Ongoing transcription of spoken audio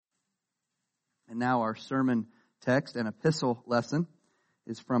And now our sermon text and epistle lesson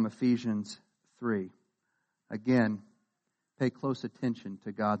is from Ephesians 3. Again, pay close attention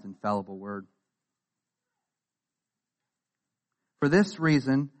to God's infallible word. For this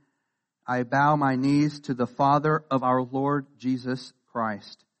reason, I bow my knees to the Father of our Lord Jesus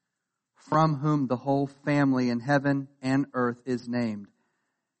Christ, from whom the whole family in heaven and earth is named,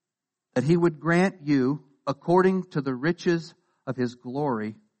 that He would grant you, according to the riches of His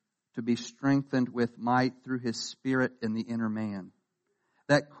glory, to be strengthened with might through His Spirit in the inner man,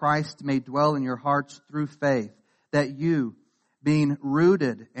 that Christ may dwell in your hearts through faith, that you, being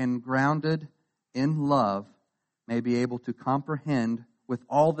rooted and grounded in love, may be able to comprehend with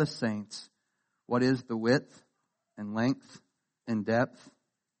all the saints what is the width and length and depth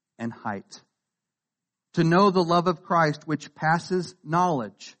and height, to know the love of Christ which passes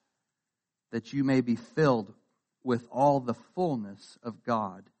knowledge, that you may be filled with all the fullness of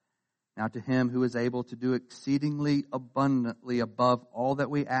God. Now to Him who is able to do exceedingly abundantly above all that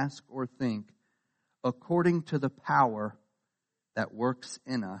we ask or think, according to the power that works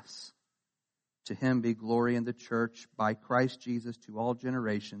in us, to Him be glory in the church by Christ Jesus to all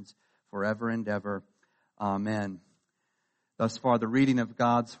generations, forever and ever. Amen. Thus far, the reading of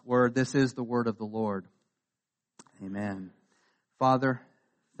God's Word. This is the Word of the Lord. Amen. Father,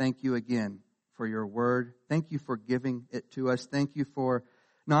 thank you again for your Word. Thank you for giving it to us. Thank you for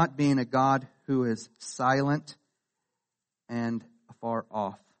not being a God who is silent and afar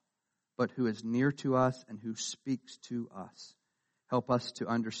off, but who is near to us and who speaks to us. Help us to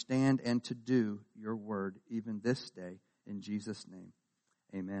understand and to do your word even this day. In Jesus' name,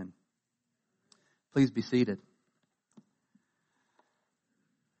 amen. Please be seated.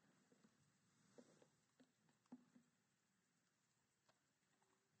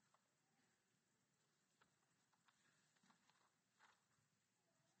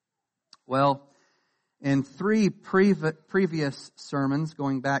 Well, in three previous sermons,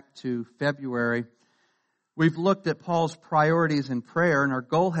 going back to February, we've looked at Paul's priorities in prayer, and our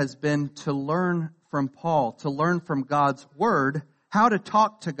goal has been to learn from Paul, to learn from God's Word, how to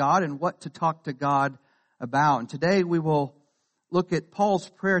talk to God and what to talk to God about. And today we will look at Paul's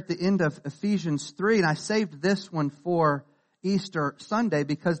prayer at the end of Ephesians 3, and I saved this one for Easter Sunday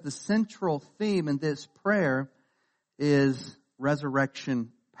because the central theme in this prayer is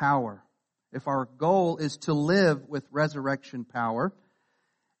resurrection power. If our goal is to live with resurrection power,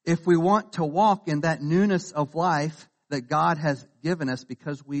 if we want to walk in that newness of life that God has given us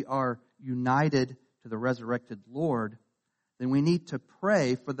because we are united to the resurrected Lord, then we need to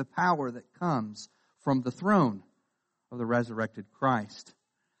pray for the power that comes from the throne of the resurrected Christ.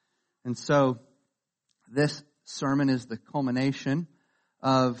 And so this sermon is the culmination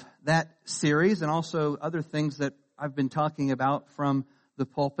of that series and also other things that I've been talking about from the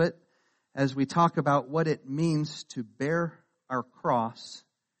pulpit as we talk about what it means to bear our cross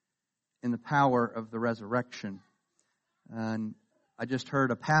in the power of the resurrection. And I just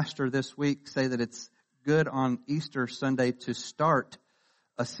heard a pastor this week say that it's good on Easter Sunday to start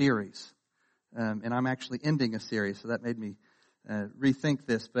a series. And I'm actually ending a series, so that made me rethink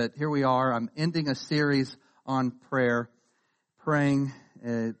this. But here we are. I'm ending a series on prayer, praying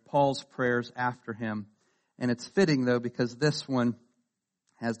Paul's prayers after him. And it's fitting, though, because this one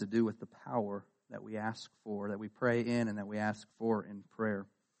has to do with the power that we ask for, that we pray in and that we ask for in prayer.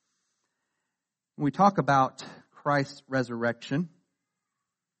 When we talk about Christ's resurrection,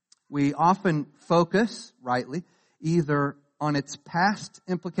 we often focus, rightly, either on its past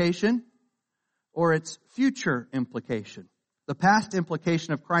implication or its future implication. The past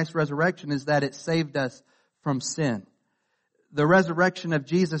implication of Christ's resurrection is that it saved us from sin. The resurrection of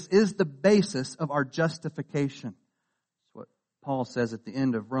Jesus is the basis of our justification. That's what Paul says at the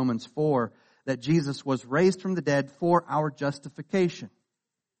end of Romans 4, that Jesus was raised from the dead for our justification.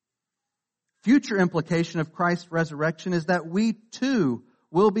 Future implication of Christ's resurrection is that we too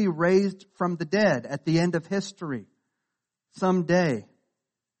will be raised from the dead at the end of history someday.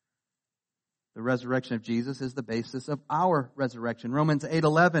 The resurrection of Jesus is the basis of our resurrection. Romans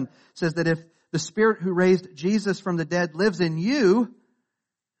 8:11 says that if the Spirit who raised Jesus from the dead lives in you,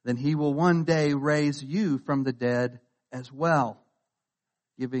 then He will one day raise you from the dead as well,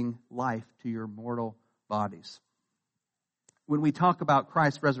 giving life to your mortal bodies. When we talk about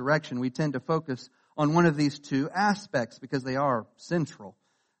Christ's resurrection, we tend to focus on one of these two aspects because they are central.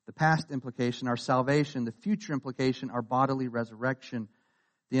 The past implication, our salvation; the future implication, our bodily resurrection,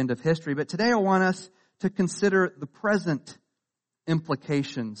 the end of history. But today I want us to consider the present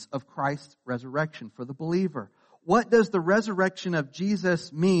implications of Christ's resurrection for the believer. What does the resurrection of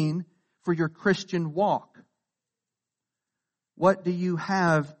Jesus mean for your Christian walk? What do you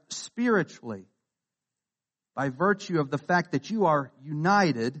have spiritually by virtue of the fact that you are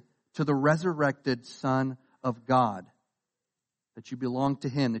united to the resurrected Son of God, that you belong to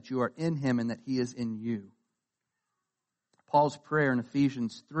Him, that you are in Him, and that He is in you. Paul's prayer in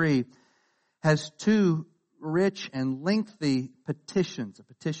Ephesians 3 has two rich and lengthy petitions. A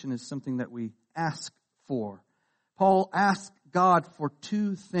petition is something that we ask for. Paul asks God for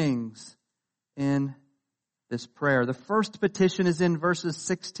two things in this prayer. The first petition is in verses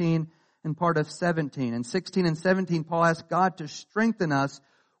 16 and part of 17. In 16 and 17, Paul asks God to strengthen us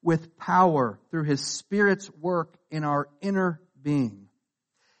with power through His Spirit's work in our inner being.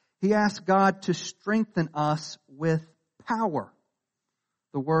 He asks God to strengthen us with power.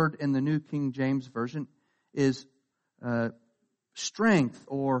 The word in the New King James Version is strength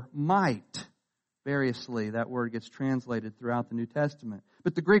or might. Variously, that word gets translated throughout the New Testament.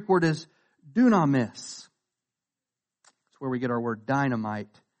 But the Greek word is dunamis. It's where we get our word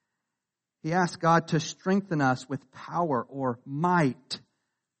dynamite. He asks God to strengthen us with power or might,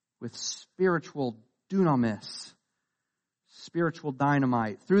 with spiritual dunamis, spiritual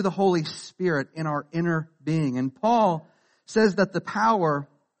dynamite, through the Holy Spirit in our inner being. And Paul says that the power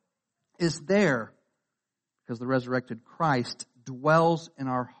is there because the resurrected Christ dwells in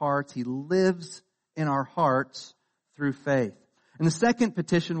our hearts. He lives in our hearts through faith. And the second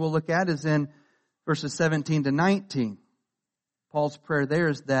petition we'll look at is in verses 17 to 19. Paul's prayer there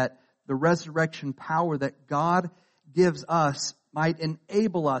is that the resurrection power that God gives us might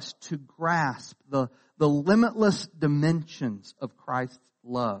enable us to grasp the limitless dimensions of Christ's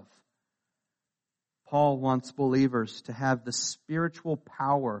love. Paul wants believers to have the spiritual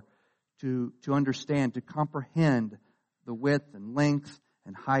power to understand, to comprehend the width and length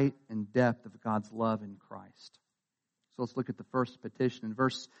and height and depth of God's love in Christ. So let's look at the first petition. In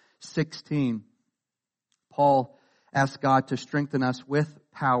verse 16, Paul asks God to strengthen us with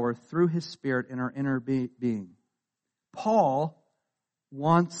power through His Spirit in our inner being. Paul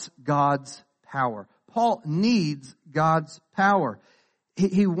wants God's power. Paul needs God's power.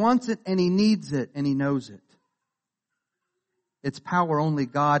 He wants it and he needs it and he knows it. It's power only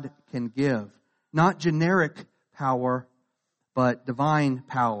God can give. Not generic power, but divine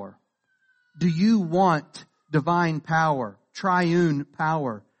power. Do you want divine power, triune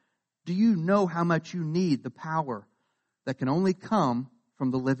power? Do you know how much you need the power that can only come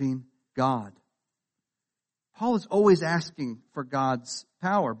from the living God? Paul is always asking for God's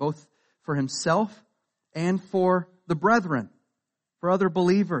power, both for himself and for the brethren, for other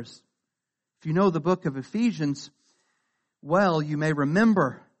believers. If you know the book of Ephesians well, you may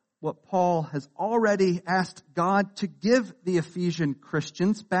remember what Paul has already asked God to give the Ephesian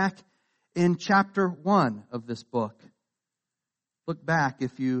Christians back in chapter 1 of this book. Look back.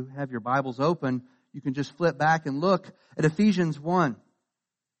 If you have your Bibles open, you can just flip back and look at Ephesians 1.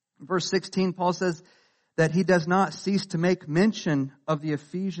 In verse 16, Paul says that he does not cease to make mention of the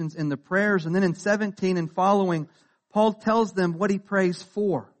Ephesians in the prayers. And then in 17 and following, Paul tells them what he prays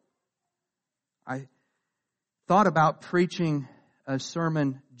for. I thought about preaching a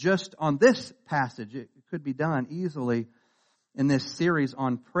sermon just on this passage. It could be done easily in this series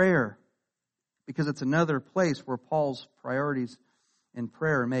on prayer, because it's another place where Paul's priorities in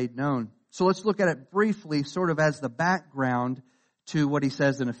prayer are made known. So let's look at it briefly, sort of as the background to what he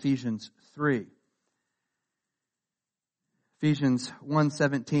says in Ephesians 3. Ephesians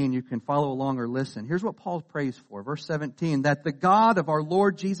 1:17, you can follow along or listen. Here's what Paul prays for. Verse 17, that the God of our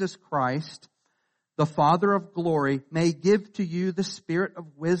Lord Jesus Christ, the Father of glory, may give to you the spirit of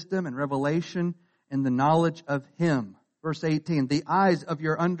wisdom and revelation in the knowledge of Him. Verse 18, the eyes of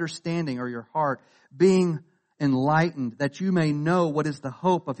your understanding or your heart being enlightened, that you may know what is the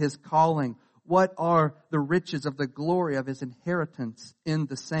hope of His calling, what are the riches of the glory of His inheritance in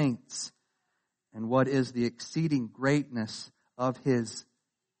the saints, and what is the exceeding greatness of His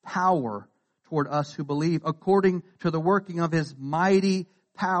power toward us who believe, according to the working of His mighty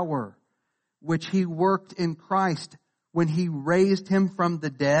power, which He worked in Christ when He raised Him from the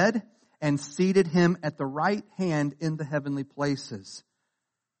dead and seated Him at the right hand in the heavenly places.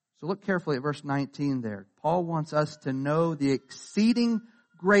 So look carefully at verse 19 there. Paul wants us to know the exceeding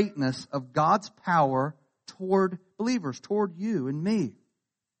greatness of God's power toward believers, toward you and me.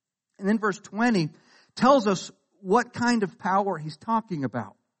 And then verse 20 tells us what kind of power he's talking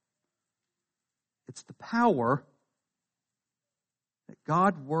about. It's the power that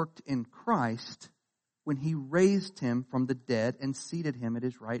God worked in Christ when He raised Him from the dead and seated Him at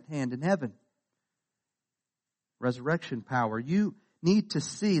His right hand in heaven. Resurrection power. You need to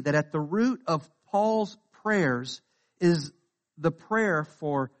see that at the root of Paul's prayers is the prayer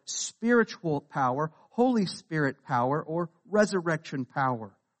for spiritual power, Holy Spirit power, or resurrection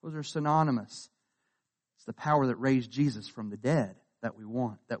power. Those are synonymous. It's the power that raised Jesus from the dead that we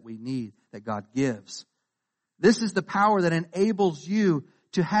want, that we need, that God gives. This is the power that enables you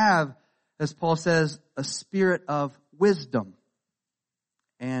to have, as Paul says, a spirit of wisdom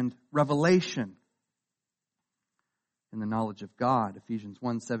and revelation in the knowledge of God. Ephesians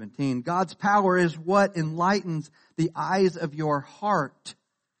 1:17. God's power is what enlightens the eyes of your heart.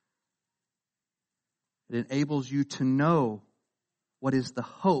 It enables you to know what is the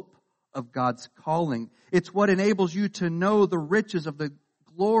hope of God's calling. It's what enables you to know the riches of the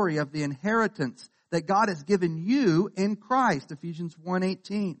glory of the inheritance that God has given you in Christ. Ephesians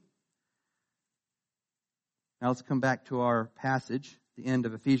 1:18. Now let's come back to our passage, the end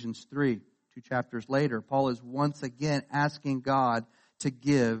of Ephesians 3, 2 chapters later. Paul is once again asking God to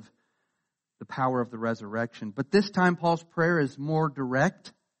give the power of the resurrection. But this time Paul's prayer is more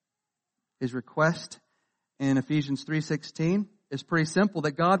direct. His request in Ephesians 3:16 is pretty simple,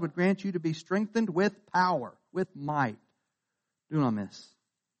 that God would grant you to be strengthened with power, with might. Do not miss.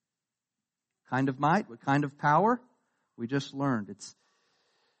 Kind of might, what kind of power? We just learned. It's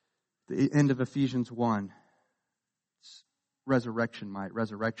the end of Ephesians 1. It's resurrection might,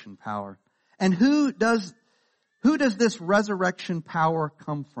 resurrection power. And who does this resurrection power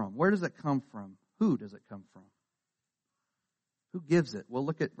come from? Where does it come from? Who does it come from? Who gives it? Well,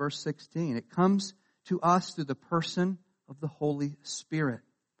 look at verse 16. It comes to us through the person of the Holy Spirit.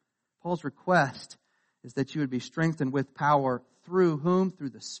 Paul's request is that you would be strengthened with power through whom? Through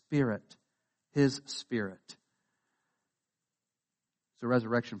the Spirit. His Spirit. So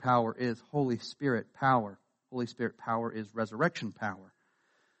resurrection power is Holy Spirit power. Holy Spirit power is resurrection power.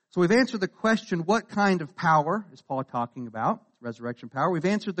 So we've answered the question, what kind of power is Paul talking about? It's resurrection power. We've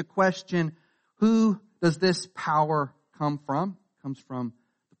answered the question, who does this power come from? It comes from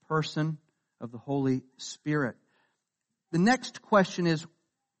the person of the Holy Spirit. The next question is,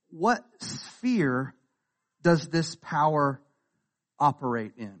 what sphere does this power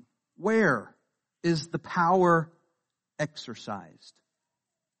operate in? Where is the power exercised?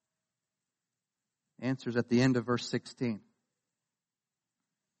 Answers at the end of verse 16.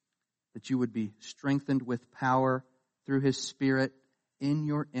 That you would be strengthened with power through His Spirit in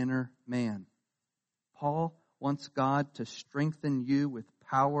your inner man. Paul wants God to strengthen you with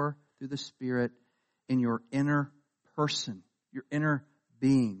power through the Spirit in your inner person, your inner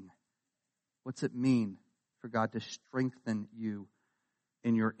being. What's it mean for God to strengthen you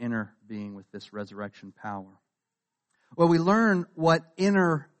in your inner being with this resurrection power? Well, we learn what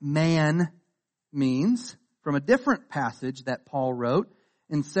inner man means from a different passage that Paul wrote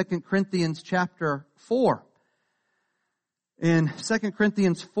in 2 Corinthians chapter 4. In 2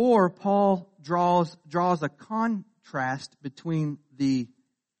 Corinthians 4, Paul draws a contrast between the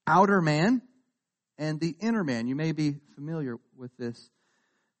outer man and the inner man. You may be familiar with this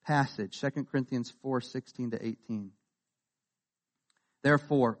passage, 2 Corinthians 4:16-18.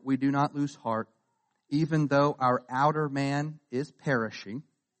 Therefore, we do not lose heart, even though our outer man is perishing,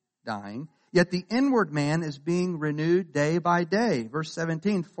 dying, yet the inward man is being renewed day by day. Verse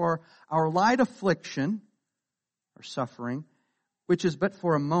 17, for our light affliction, or suffering, which is but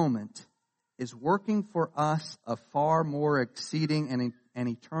for a moment, is working for us a far more exceeding and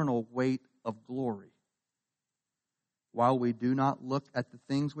eternal weight of glory. While we do not look at the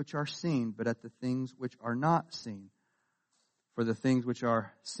things which are seen, but at the things which are not seen. For the things which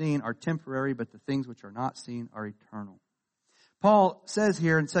are seen are temporary, but the things which are not seen are eternal. Paul says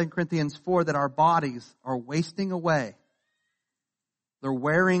here in 2 Corinthians 4 that our bodies are wasting away. They're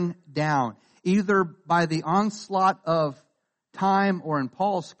wearing down, either by the onslaught of time, or in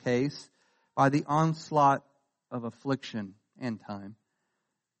Paul's case, by the onslaught of affliction and time.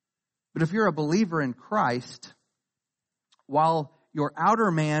 But if you're a believer in Christ, while your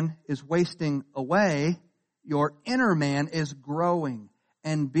outer man is wasting away, your inner man is growing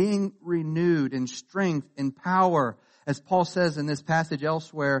and being renewed in strength and power. As Paul says in this passage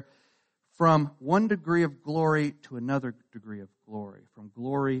elsewhere, from one degree of glory to another degree of glory. From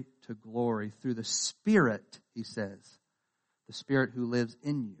glory to glory through the Spirit, he says. The Spirit who lives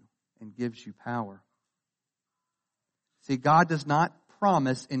in you and gives you power. See, God does not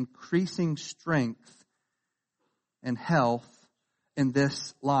promise increasing strength and health in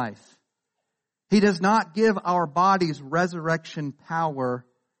this life. He does not give our bodies resurrection power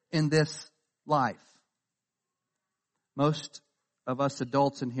in this life. Most of us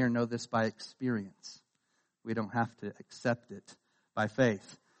adults in here know this by experience. We don't have to accept it by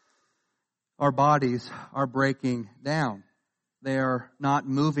faith. Our bodies are breaking down. They are not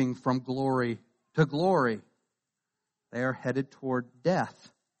moving from glory to glory. They are headed toward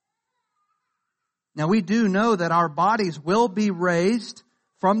death. Now we do know that our bodies will be raised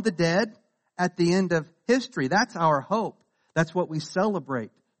from the dead at the end of history. That's our hope. That's what we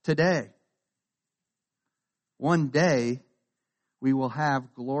celebrate today. One day, we will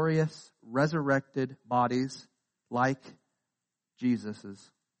have glorious, resurrected bodies like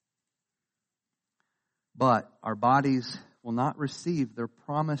Jesus's. But our bodies will not receive their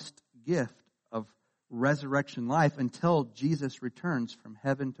promised gift of resurrection life until Jesus returns from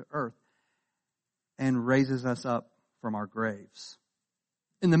heaven to earth and raises us up from our graves.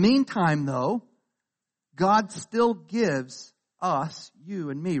 In the meantime, though, God still gives us, you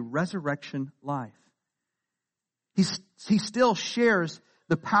and me, resurrection life. He still shares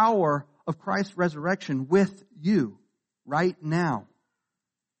the power of Christ's resurrection with you right now.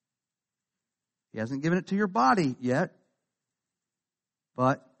 He hasn't given it to your body yet,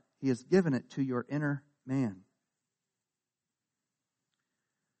 but He has given it to your inner man.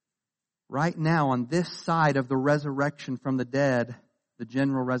 Right now, on this side of the resurrection from the dead, the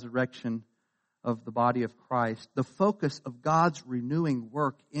general resurrection of the body of Christ, the focus of God's renewing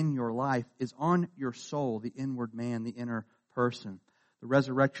work in your life is on your soul, the inward man, the inner person. The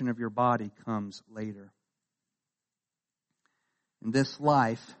resurrection of your body comes later. In this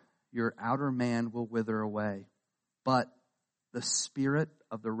life, your outer man will wither away, but the Spirit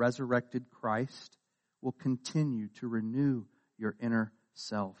of the resurrected Christ will continue to renew your inner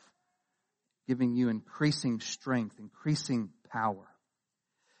self, giving you increasing strength, increasing power.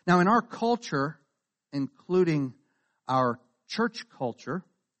 Now, in our culture, including our church culture,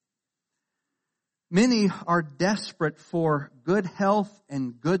 many are desperate for good health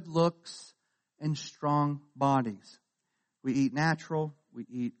and good looks and strong bodies. We eat natural, we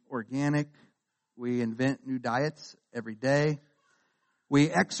eat organic, we invent new diets every day. We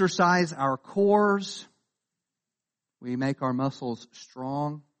exercise our cores, we make our muscles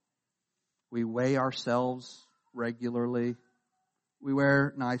strong, we weigh ourselves regularly. We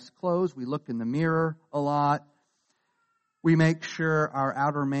wear nice clothes. We look in the mirror a lot. We make sure our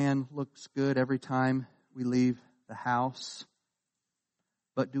outer man looks good every time we leave the house.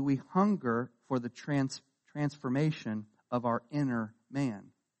 But do we hunger for the transformation of our inner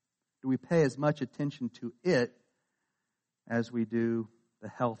man? Do we pay as much attention to it as we do the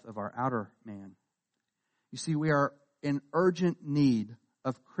health of our outer man? You see, we are in urgent need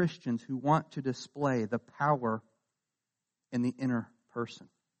of Christians who want to display the power in the inner person,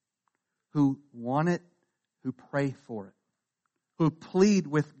 who want it, who pray for it, who plead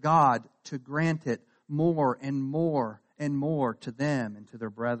with God to grant it more and more and more to them and to their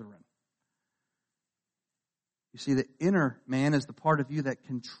brethren. You see, the inner man is the part of you that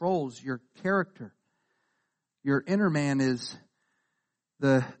controls your character. Your inner man is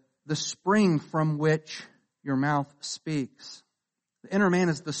the spring from which your mouth speaks. The inner man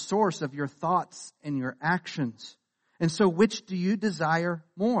is the source of your thoughts and your actions. And so which do you desire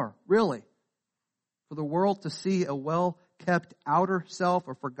more, really? For the world to see a well-kept outer self,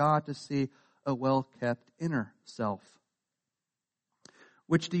 or for God to see a well-kept inner self?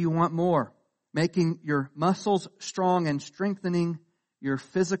 Which do you want more? Making your muscles strong and strengthening your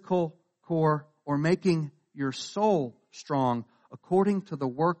physical core, or making your soul strong according to the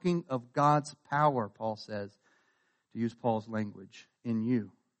working of God's power, Paul says, to use Paul's language, in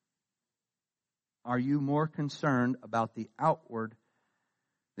you? Are you more concerned about the outward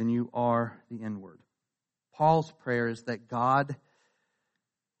than you are the inward? Paul's prayer is that God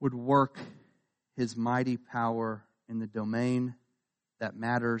would work His mighty power in the domain that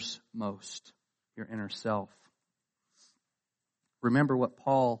matters most, your inner self. Remember what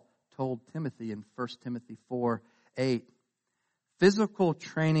Paul told Timothy in 1 Timothy 4:8. Physical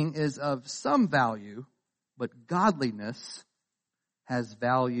training is of some value, but godliness has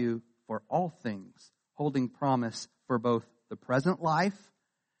value for all things, holding promise for both the present life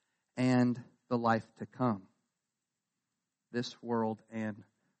and the life to come, this world and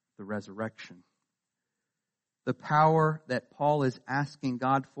the resurrection. The power that Paul is asking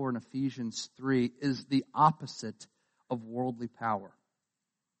God for in Ephesians 3 is the opposite of worldly power.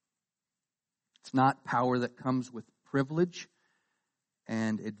 It's not power that comes with privilege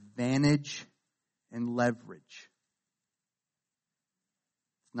and advantage and leverage.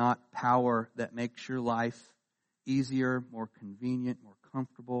 Not power that makes your life easier, more convenient, more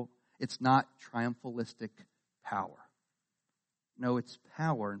comfortable. It's not triumphalistic power. No, it's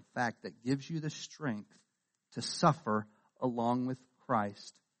power, in fact, that gives you the strength to suffer along with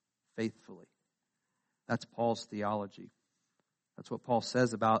Christ faithfully. That's Paul's theology. That's what Paul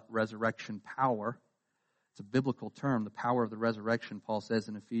says about resurrection power. It's a biblical term, the power of the resurrection, Paul says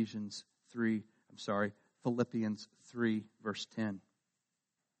in Philippians 3, verse 10.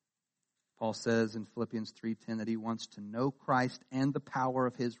 Paul says in Philippians 3:10 that he wants to know Christ and the power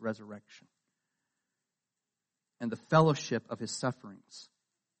of His resurrection. and the fellowship of his sufferings.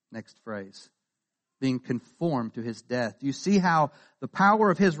 Next phrase. Being conformed to his death. You see how the power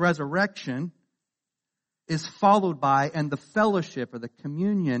of his resurrection is followed by, and the fellowship or the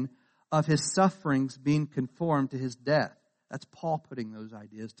communion of his sufferings being conformed to his death. That's Paul putting those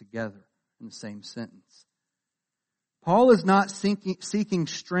ideas together in the same sentence. Paul is not seeking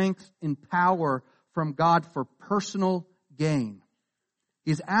strength and power from God for personal gain.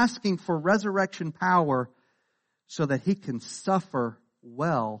 He's asking for resurrection power so that he can suffer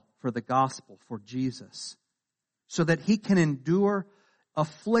well for the gospel, for Jesus. So that he can endure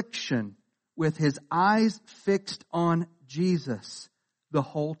affliction with his eyes fixed on Jesus the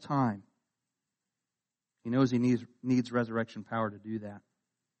whole time. He knows he needs resurrection power to do that.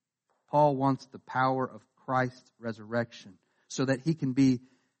 Paul wants the power of Christ's resurrection so that he can be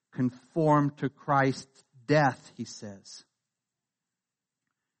conformed to Christ's death, he says.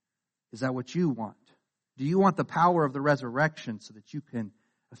 Is that what you want? Do you want the power of the resurrection so that you can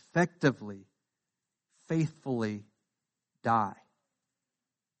effectively, faithfully die?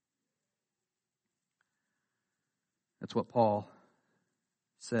 That's what Paul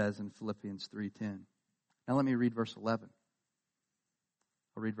says in Philippians 3:10. Now let me read verse 11.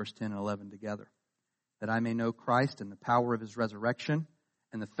 I'll read verse 10 and 11 together. That I may know Christ and the power of his resurrection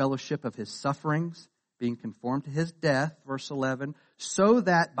and the fellowship of his sufferings, being conformed to his death, verse 11, so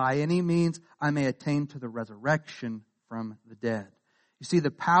that by any means I may attain to the resurrection from the dead. You see,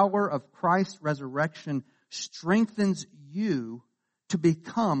 the power of Christ's resurrection strengthens you to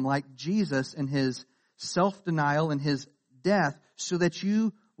become like Jesus in his self-denial and his death, so that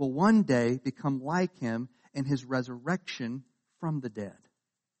you will one day become like him in his resurrection from the dead.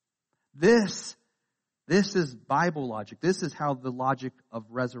 This is Bible logic. This is how the logic of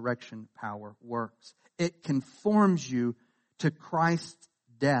resurrection power works. It conforms you to Christ's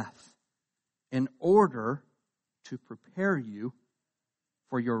death in order to prepare you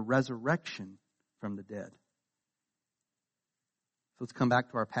for your resurrection from the dead. So let's come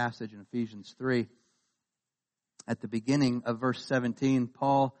back to our passage in Ephesians 3. At the beginning of verse 17,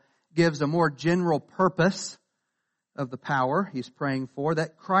 Paul gives a more general purpose of the power he's praying for,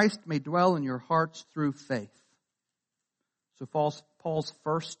 that Christ may dwell in your hearts through faith. So Paul's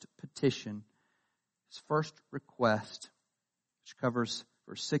first petition, his first request, which covers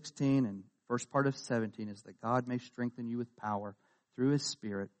verse 16 and first part of 17, is that God may strengthen you with power through his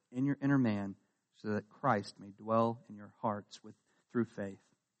Spirit in your inner man, so that Christ may dwell in your hearts through faith.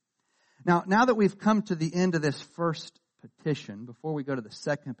 Now that we've come to the end of this first petition, before we go to the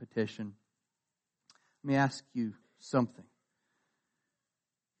second petition, let me ask you something.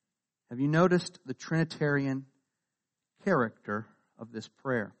 Have you noticed the Trinitarian character of this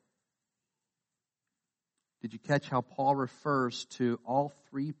prayer? Did you catch how Paul refers to all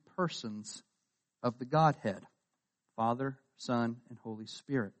three persons of the Godhead? Father, Son, and Holy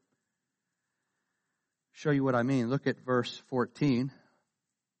Spirit. Show you what I mean. Look at verse 14.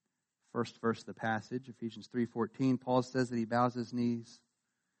 First verse of the passage, Ephesians 3:14. Paul says that he bows his knees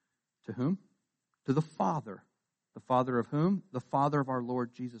to whom? To the Father. The Father of whom? The Father of our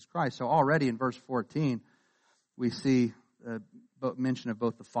Lord Jesus Christ. So already in verse 14, we see mention of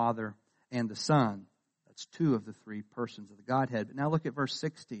both the Father and the Son. That's two of the three persons of the Godhead. But now look at verse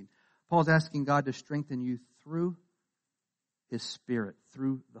 16. Paul's asking God to strengthen you through his Spirit,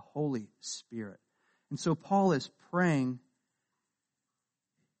 through the Holy Spirit. And so Paul is praying.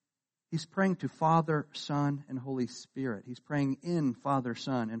 He's praying to Father, Son, and Holy Spirit. He's praying in Father,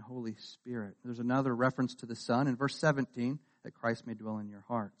 Son, and Holy Spirit. There's another reference to the Son in verse 17, that Christ may dwell in your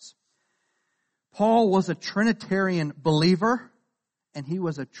hearts. Paul was a Trinitarian believer, and he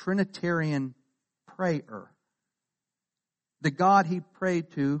was a Trinitarian prayer. The God he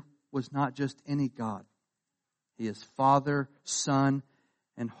prayed to was not just any God. He is Father, Son,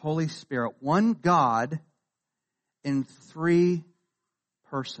 and Holy Spirit. One God in three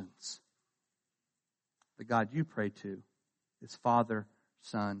persons. The God you pray to is Father,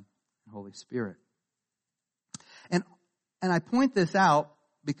 Son, and Holy Spirit. And I point this out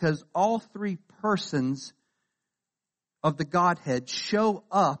because all three persons of the Godhead show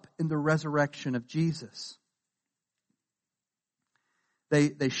up in the resurrection of Jesus.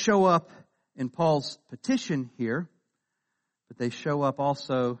 They show up in Paul's petition here, but they show up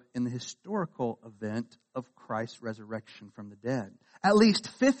also in the historical event of Christ's resurrection from the dead. At least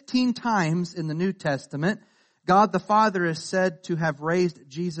 15 times in the New Testament, God the Father is said to have raised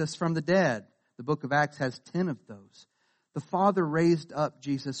Jesus from the dead. The book of Acts has 10 of those. The Father raised up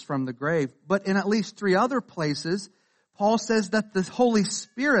Jesus from the grave. But in at least 3 other places, Paul says that the Holy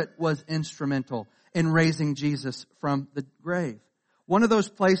Spirit was instrumental in raising Jesus from the grave. One of those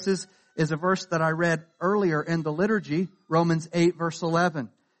places is a verse that I read earlier in the liturgy, Romans 8 verse 11.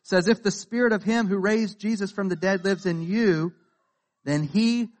 It says, if the Spirit of Him who raised Jesus from the dead lives in you, then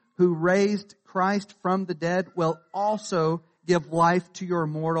He who raised Christ from the dead will also give life to your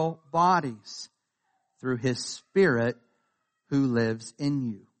mortal bodies through His Spirit who lives in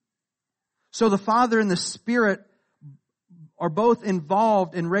you. So the Father and the Spirit are both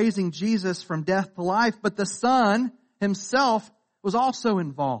involved in raising Jesus from death to life, but the Son Himself was also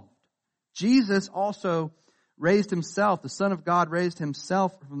involved. Jesus also raised Himself. The Son of God raised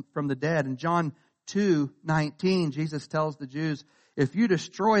Himself from the dead. In John 2:19, Jesus tells the Jews, if you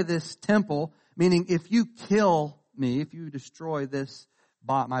destroy this temple, meaning if you kill me, if you destroy this,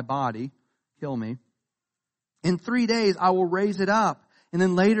 my body, kill me, in 3 days I will raise it up. And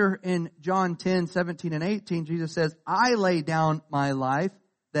then later in John 10:17 and 18, Jesus says, I lay down my life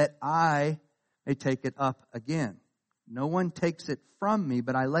that I may take it up again. No one takes it from me,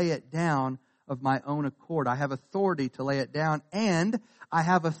 but I lay it down of my own accord. I have authority to lay it down, and I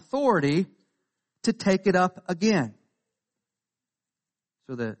have authority to take it up again.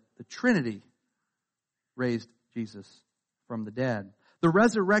 So the Trinity raised Jesus from the dead. The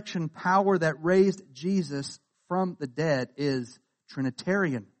resurrection power that raised Jesus from the dead is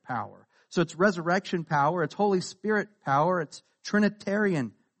Trinitarian power. So it's resurrection power, it's Holy Spirit power, it's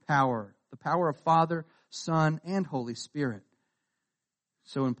Trinitarian power. The power of Father, Son, and Holy Spirit.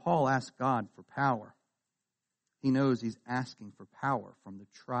 So when Paul asks God for power, he knows he's asking for power from the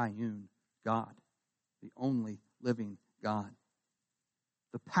triune God, the only living God.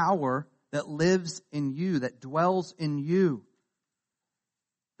 The power that lives in you, that dwells in you.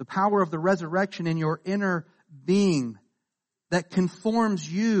 The power of the resurrection in your inner being that conforms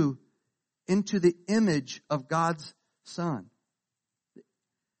you into the image of God's Son.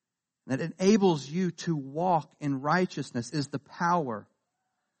 That enables you to walk in righteousness is the power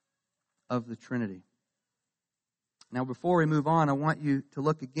of the Trinity. Now, before we move on, I want you to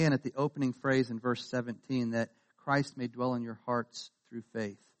look again at the opening phrase in verse 17, that Christ may dwell in your hearts through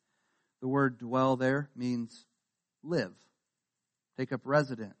faith. The word dwell there means live, take up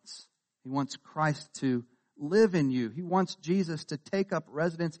residence. He wants Christ to live in you. He wants Jesus to take up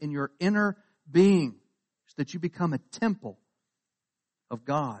residence in your inner being so that you become a temple of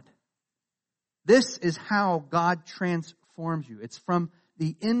God. This is how God transforms you. It's from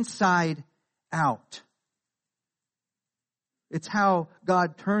the inside out. It's how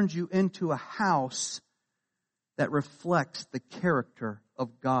God turns you into a house that reflects the character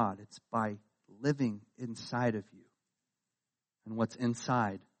of God. It's by living inside of you. And what's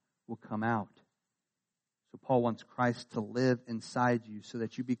inside will come out. So Paul wants Christ to live inside you so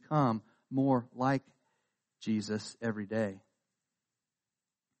that you become more like Jesus every day.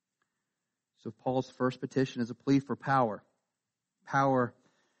 So Paul's first petition is a plea for power. Power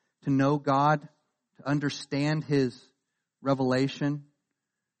to know God, to understand His revelation,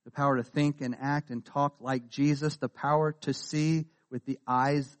 the power to think and act and talk like Jesus, the power to see with the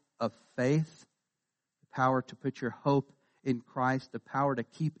eyes of faith, the power to put your hope in Christ, the power to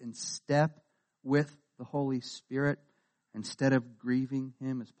keep in step with the Holy Spirit instead of grieving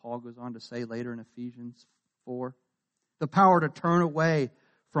Him, as Paul goes on to say later in Ephesians 4. The power to turn away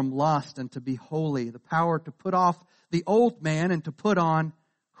from lust and to be holy. The power to put off the old man and to put on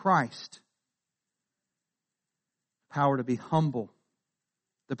Christ. The power to be humble.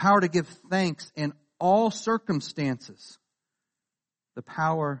 The power to give thanks in all circumstances. The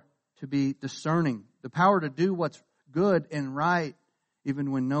power to be discerning. The power to do what's good and right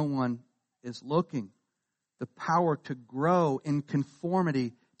even when no one is looking. The power to grow in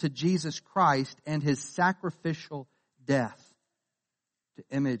conformity to Jesus Christ and His sacrificial death.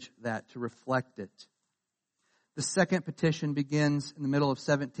 To image that, to reflect it. The second petition begins in the middle of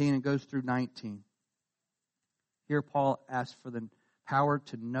 17 and goes through 19. Here Paul asks for the power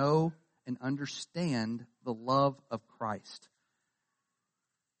to know and understand the love of Christ.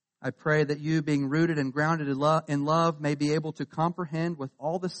 I pray that you, being rooted and grounded in love, may be able to comprehend with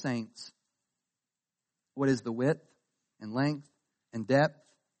all the saints what is the width and length and depth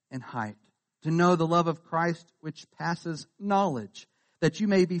and height. To know the love of Christ which passes knowledge, that you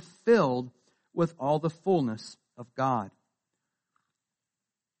may be filled with all the fullness of God.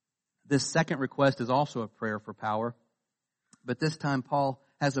 This second request is also a prayer for power, but this time Paul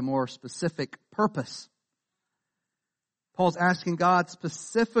has a more specific purpose. Paul's asking God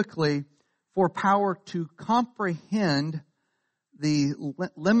specifically for power to comprehend the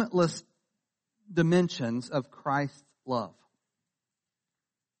limitless dimensions of Christ's love.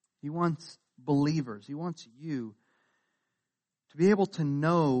 He wants believers, he wants you to be able to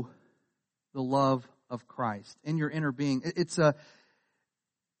know the love of Christ in your inner being. It's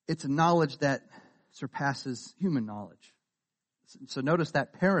it's a knowledge that surpasses human knowledge. So notice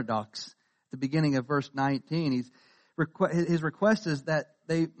that paradox at the beginning of verse 19. His request is that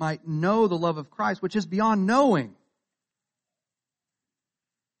they might know the love of Christ, which is beyond knowing.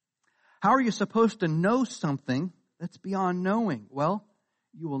 How are you supposed to know something that's beyond knowing? Well,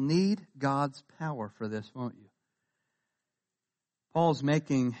 you will need God's power for this, won't you? Paul's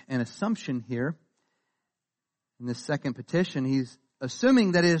making an assumption here. In this second petition, he's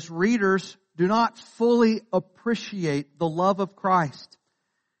assuming that his readers do not fully appreciate the love of Christ.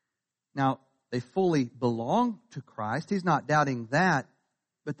 Now, they fully belong to Christ. He's not doubting that.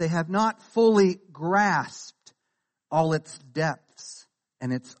 But they have not fully grasped all its depths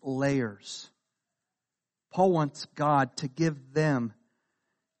and its layers. Paul wants God to give them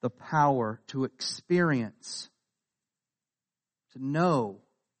the power to experience, to know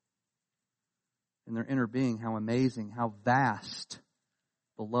in their inner being how amazing, how vast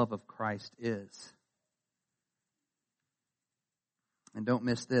the love of Christ is. And don't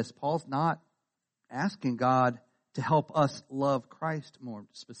miss this. Paul's not asking God to help us love Christ more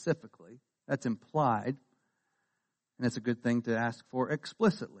specifically. That's implied. And it's a good thing to ask for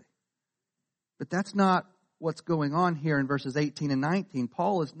explicitly. But that's not what's going on here in verses 18 and 19.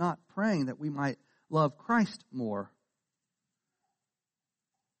 Paul is not praying that we might love Christ more.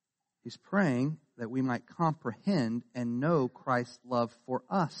 He's praying that we might comprehend and know Christ's love for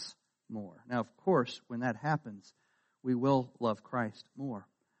us more. Now, of course, when that happens, we will love Christ more.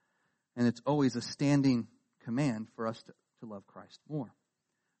 And it's always a standing command for us to love Christ more.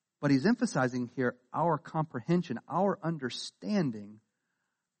 But he's emphasizing here our comprehension, our understanding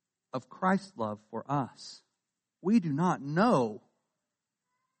of Christ's love for us. We do not know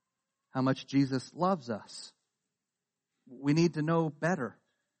how much Jesus loves us. We need to know better.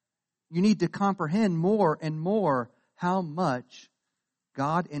 You need to comprehend more and more how much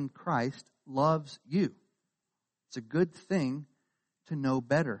God in Christ loves you. It's a good thing to know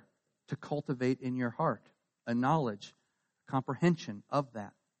better, to cultivate in your heart a knowledge, comprehension of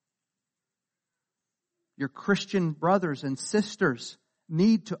that. Your Christian brothers and sisters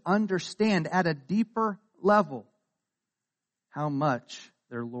need to understand at a deeper level how much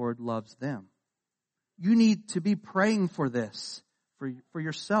their Lord loves them. You need to be praying for this, for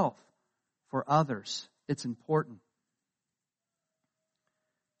yourself, for others. It's important.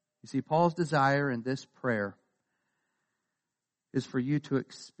 You see, Paul's desire in this prayer is for you to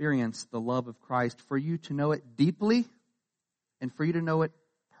experience the love of Christ, for you to know it deeply, and for you to know it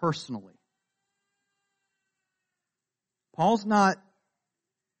personally. Paul's not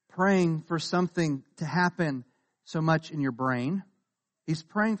praying for something to happen so much in your brain. He's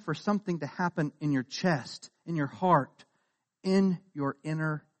praying for something to happen in your chest, in your heart, in your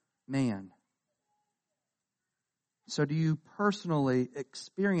inner man. So do you personally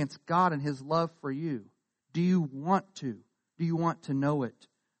experience God and His love for you? Do you want to? Do you want to know it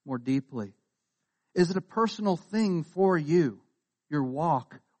more deeply? Is it a personal thing for you, your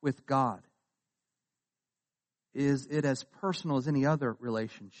walk with God? Is it as personal as any other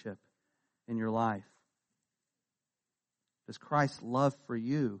relationship in your life? Does Christ's love for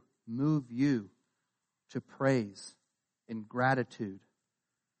you move you to praise and gratitude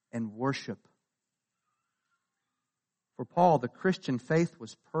and worship? For Paul, the Christian faith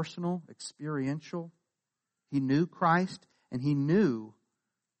was personal, experiential. He knew Christ, and he knew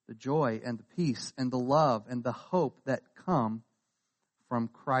the joy and the peace and the love and the hope that come from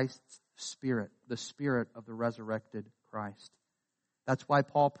Christ's Spirit, the Spirit of the resurrected Christ. That's why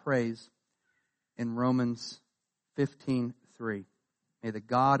Paul prays in Romans 15:3. May the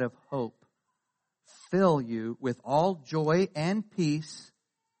God of hope fill you with all joy and peace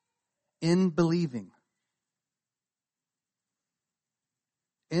in believing.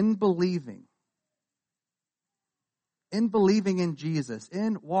 In believing. In believing in Jesus,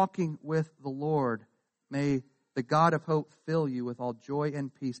 in walking with the Lord, may the God of hope fill you with all joy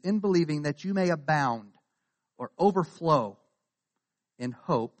and peace, in believing that you may abound or overflow in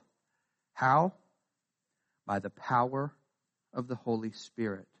hope. How? By the power of the Holy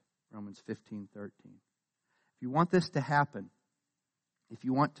Spirit. Romans 15:13. If you want this to happen, if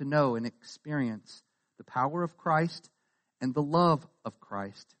you want to know and experience the power of Christ and the love of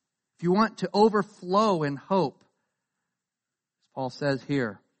Christ, if you want to overflow in hope, as Paul says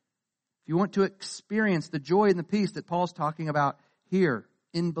here, if you want to experience the joy and the peace that Paul's talking about here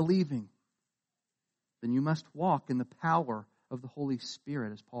in believing, then you must walk in the power of the Holy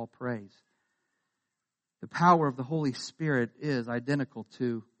Spirit as Paul prays. The power of the Holy Spirit is identical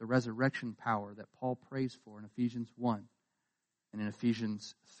to the resurrection power that Paul prays for in Ephesians 1 and in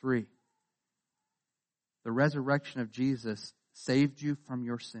Ephesians 3. The resurrection of Jesus saved you from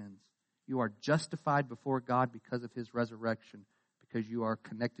your sins. You are justified before God because of His resurrection, because you are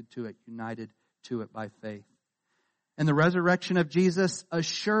connected to it, united to it by faith. And the resurrection of Jesus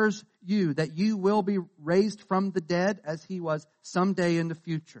assures you that you will be raised from the dead as He was someday in the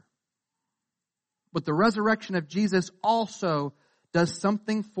future. But the resurrection of Jesus also does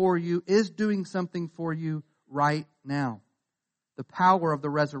something for you, is doing something for you right now. The power of the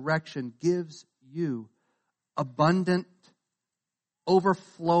resurrection gives you abundant,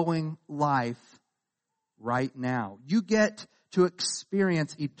 overflowing life right now. You get to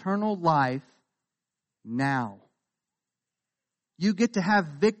experience eternal life now. You get to have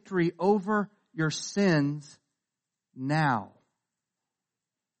victory over your sins now.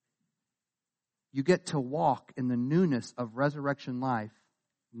 You get to walk in the newness of resurrection life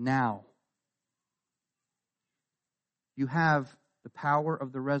now. You have the power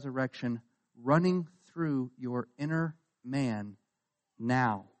of the resurrection running through your inner man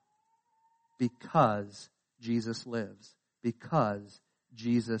now, because Jesus lives, because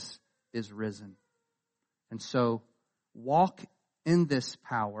Jesus is risen. And so, walk in this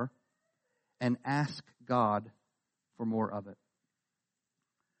power and ask God for more of it.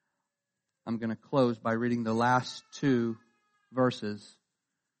 I'm going to close by reading the last two verses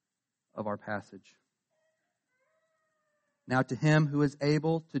of our passage. Now to Him who is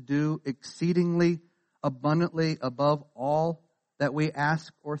able to do exceedingly abundantly above all that we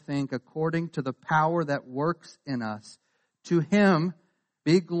ask or think, according to the power that works in us, to Him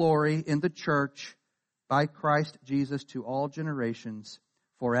be glory in the church by Christ Jesus to all generations,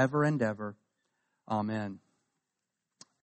 forever and ever. Amen.